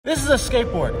This is a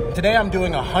skateboard. Today I'm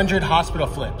doing 100 hospital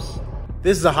flips.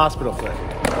 This is a hospital flip.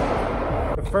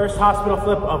 The first hospital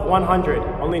flip of 100,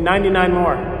 only 99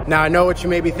 more. Now I know what you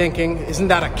may be thinking, isn't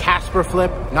that a Casper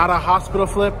flip, not a hospital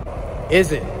flip?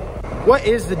 Is it? What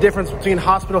is the difference between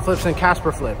hospital flips and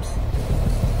Casper flips?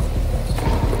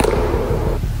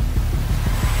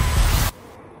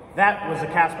 That was a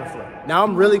Casper flip. Now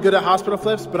I'm really good at hospital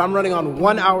flips, but I'm running on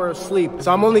 1 hour of sleep,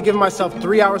 so I'm only giving myself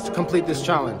 3 hours to complete this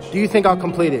challenge. Do you think I'll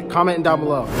complete it? Comment down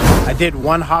below. I did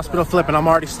 1 hospital flip and I'm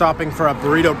already stopping for a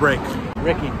burrito break.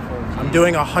 Ricky, I'm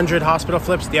doing 100 hospital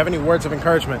flips. Do you have any words of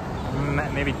encouragement?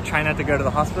 Maybe try not to go to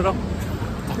the hospital.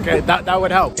 Okay, that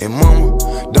would help. And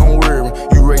mama, don't worry,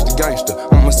 you raised a gangster,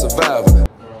 I'm a survivor.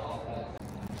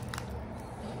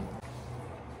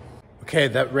 Okay,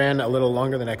 that ran a little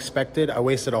longer than expected. I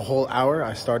wasted a whole hour.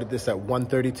 I started this at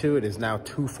 1:32. It is now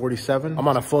 2:47. I'm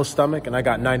on a full stomach and I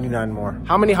got 99 more.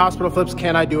 How many hospital flips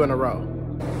can I do in a row?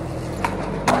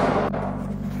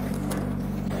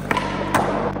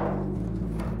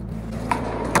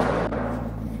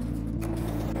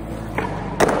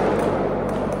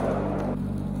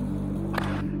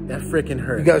 That freaking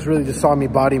hurt. You guys really just saw me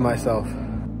body myself.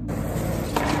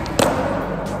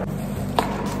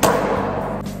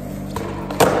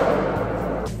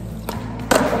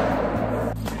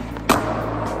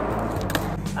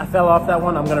 I fell off that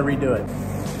one, I'm gonna redo it.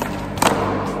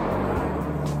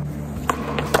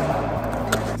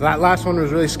 So that last one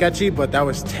was really sketchy, but that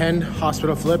was 10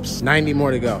 hospital flips, 90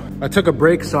 more to go. I took a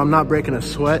break, so I'm not breaking a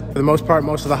sweat. For the most part,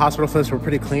 most of the hospital flips were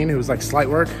pretty clean. It was like slight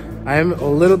work. I am a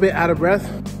little bit out of breath.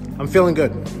 I'm feeling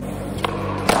good.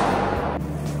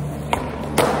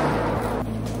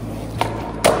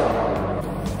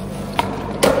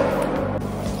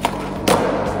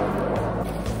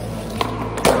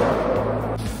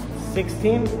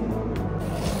 $16.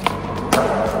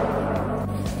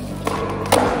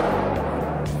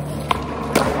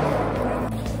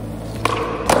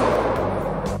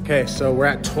 Okay, so we're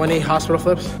at 20 hospital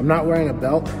flips. I'm not wearing a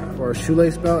belt or a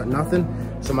shoelace belt, nothing.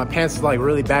 So my pants are like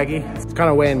really baggy. It's kind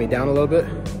of weighing me down a little bit.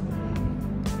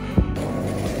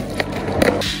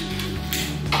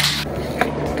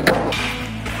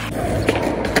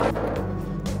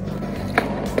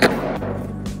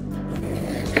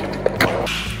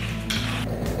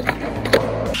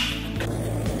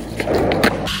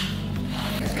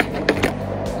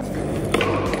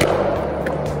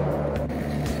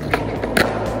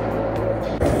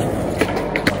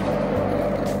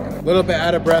 A little bit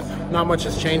out of breath, not much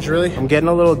has changed really. I'm getting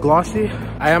a little glossy.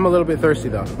 I am a little bit thirsty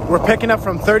though. We're picking up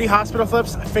from 30 hospital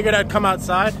flips. I figured I'd come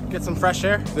outside, get some fresh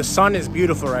air. The sun is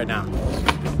beautiful right now.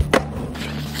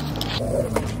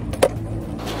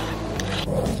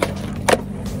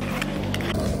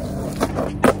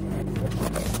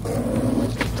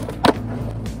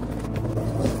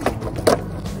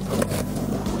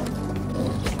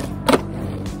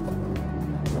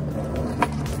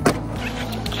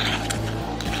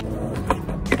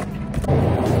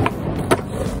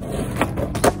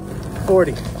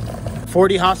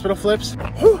 Forty hospital flips.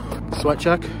 Whew. Sweat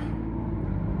check.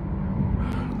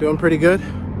 Doing pretty good.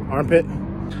 Armpit.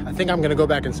 I think I'm gonna go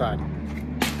back inside.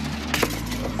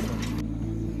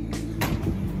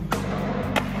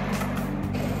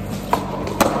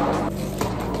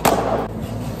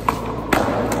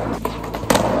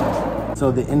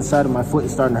 So the inside of my foot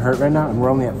is starting to hurt right now, and we're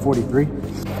only at 43.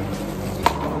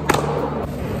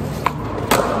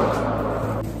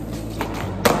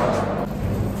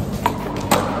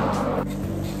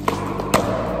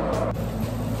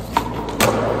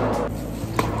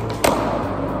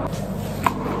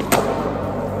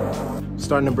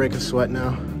 Starting to break a sweat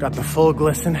now. Got the full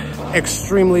glisten,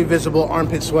 extremely visible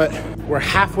armpit sweat. We're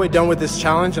halfway done with this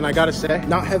challenge, and I gotta say,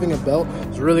 not having a belt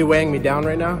is really weighing me down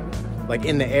right now. Like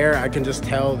in the air, I can just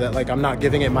tell that like I'm not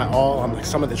giving it my all. I'm like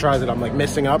some of the tries that I'm like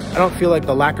missing up. I don't feel like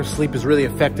the lack of sleep is really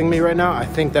affecting me right now. I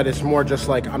think that it's more just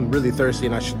like I'm really thirsty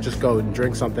and I should just go and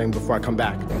drink something before I come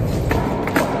back.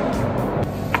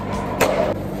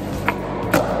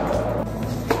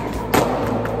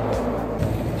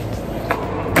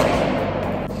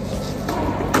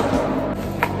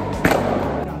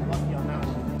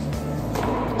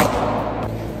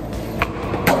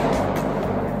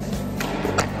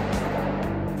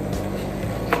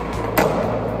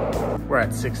 We're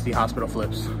at 60 hospital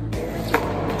flips.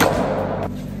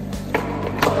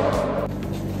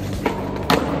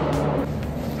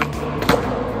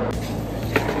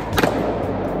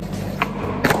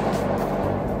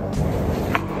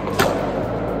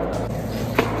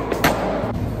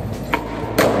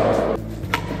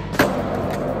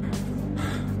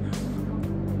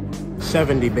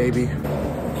 $70, baby.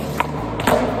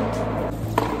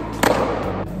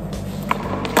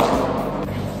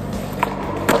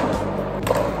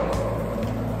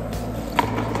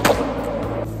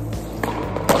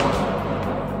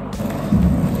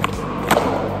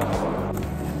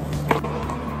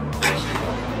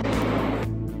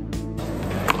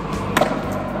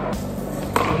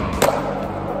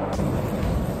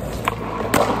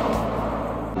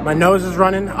 My nose is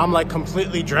running. I'm like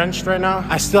completely drenched right now.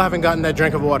 I still haven't gotten that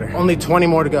drink of water. Only 20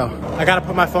 more to go. I gotta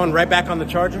put my phone right back on the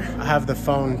charger. I have the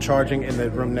phone charging in the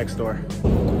room next door.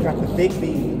 Got the big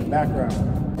B in the background.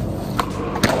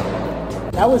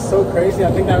 That was so crazy.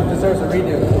 I think that deserves a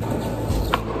redo.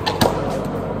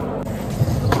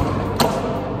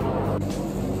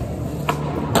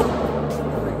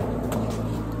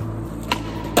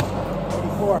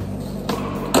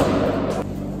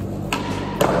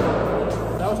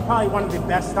 That was probably one of the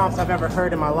best stomps I've ever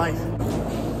heard in my life.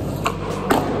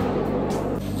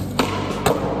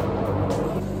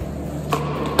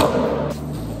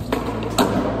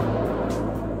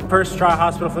 First try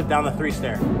hospital flip down the 3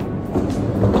 stair.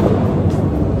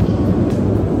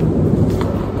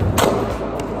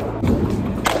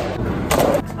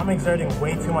 I'm exerting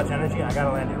way too much energy. I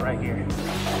gotta land it right here.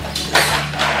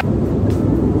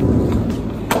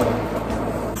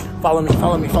 Follow me,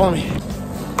 follow me, follow me.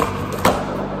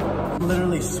 I'm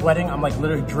literally sweating. I'm like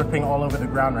literally dripping all over the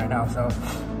ground right now. So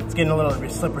it's getting a little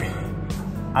bit slippery.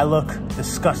 I look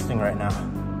disgusting right now.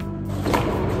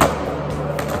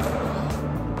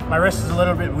 My wrist is a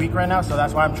little bit weak right now, so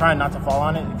that's why I'm trying not to fall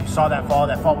on it. If you saw that fall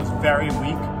was very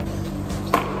weak.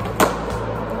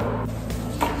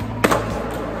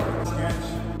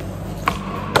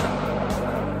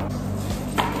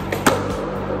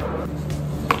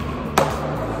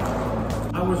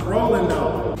 I was rolling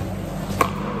though.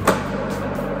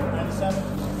 97.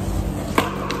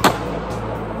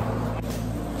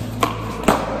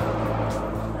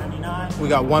 99. We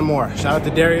got one more. Shout out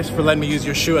to Darius for letting me use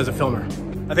your shoe as a filmer.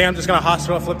 I think I'm just gonna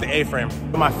hospital flip the A-frame.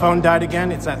 My phone died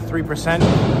again, it's at 3%.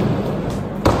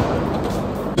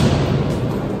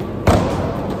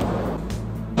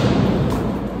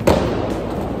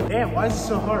 Damn, why is it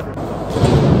so hard?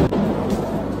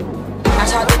 I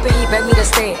tried to he begged me to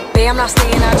stay. Babe, I'm not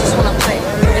staying, I just wanna play.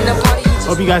 In the party,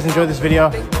 hope you guys enjoyed this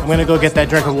video. I'm gonna go get that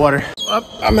drink of water.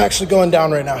 I'm actually going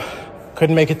down right now.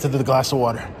 Couldn't make it to the glass of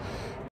water.